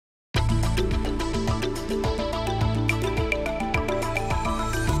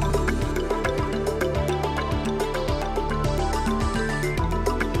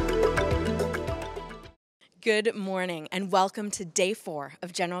Good morning and welcome to Day 4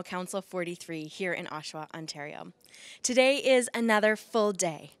 of General Council 43 here in Oshawa, Ontario. Today is another full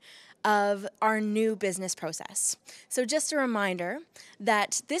day of our new business process. So just a reminder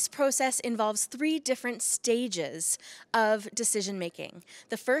that this process involves 3 different stages of decision making.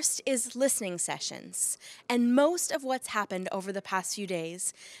 The first is listening sessions, and most of what's happened over the past few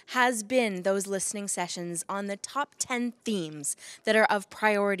days has been those listening sessions on the top 10 themes that are of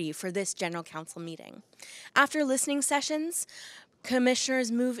priority for this General Council meeting. After listening sessions,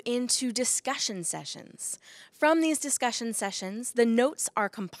 commissioners move into discussion sessions. From these discussion sessions, the notes are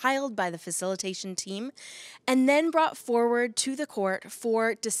compiled by the facilitation team and then brought forward to the court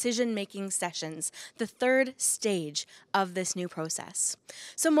for decision-making sessions, the third stage of this new process.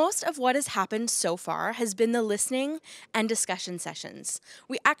 So most of what has happened so far has been the listening and discussion sessions.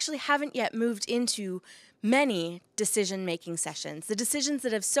 We actually haven't yet moved into many decision-making sessions. The decisions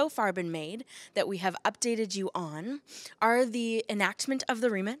that have so far been made that we have updated you on are the enactment of the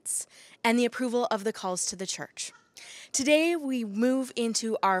remits and the approval of the calls to the church. Today, we move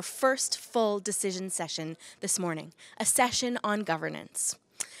into our first full decision session this morning, a session on governance.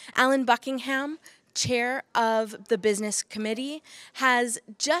 Alan Buckingham, chair of the business committee, has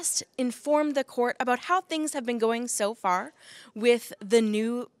just informed the court about how things have been going so far with the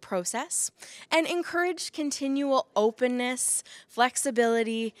new process and encouraged continual openness,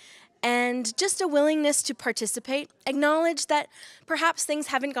 flexibility, and just a willingness to participate. Acknowledge that perhaps things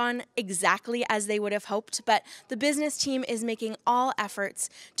haven't gone exactly as they would have hoped, but the business team is making all efforts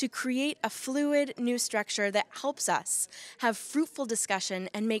to create a fluid new structure that helps us have fruitful discussion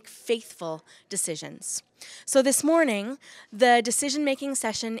and make faithful decisions. So this morning, the decision-making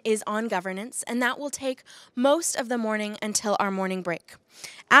session is on governance, and that will take most of the morning until our morning break.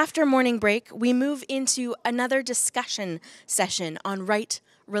 After morning break, we move into another discussion session on right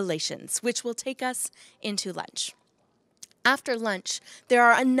relations, which will take us into lunch. After lunch, there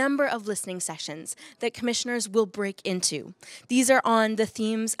are a number of listening sessions that commissioners will break into. These are on the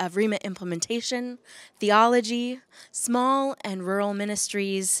themes of remit implementation, theology, small and rural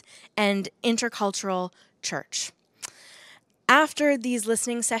ministries, and intercultural church. After these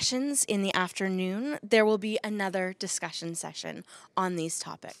listening sessions in the afternoon, there will be another discussion session on these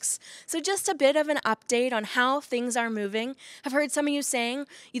topics. So just a bit of an update on how things are moving. I've heard some of you saying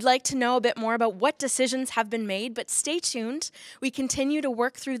you'd like to know a bit more about what decisions have been made, but stay tuned. We continue to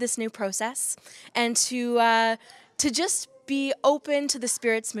work through this new process and to just be open to the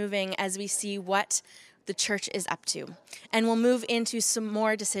Spirit's moving as we see what the church is up to. And we'll move into some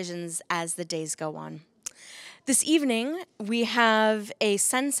more decisions as the days go on. This evening, we have a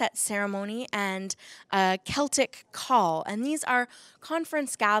sunset ceremony and a Celtic call, and these are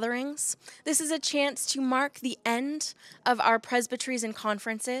conference gatherings. This is a chance to mark the end of our presbyteries and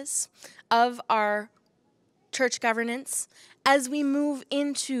conferences, of our church governance, as we move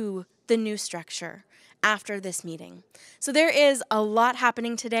into the new structure after this meeting. So there is a lot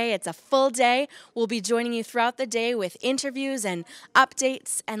happening today. It's a full day. We'll be joining you throughout the day with interviews and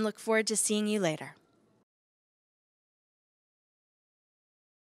updates, and look forward to seeing you later.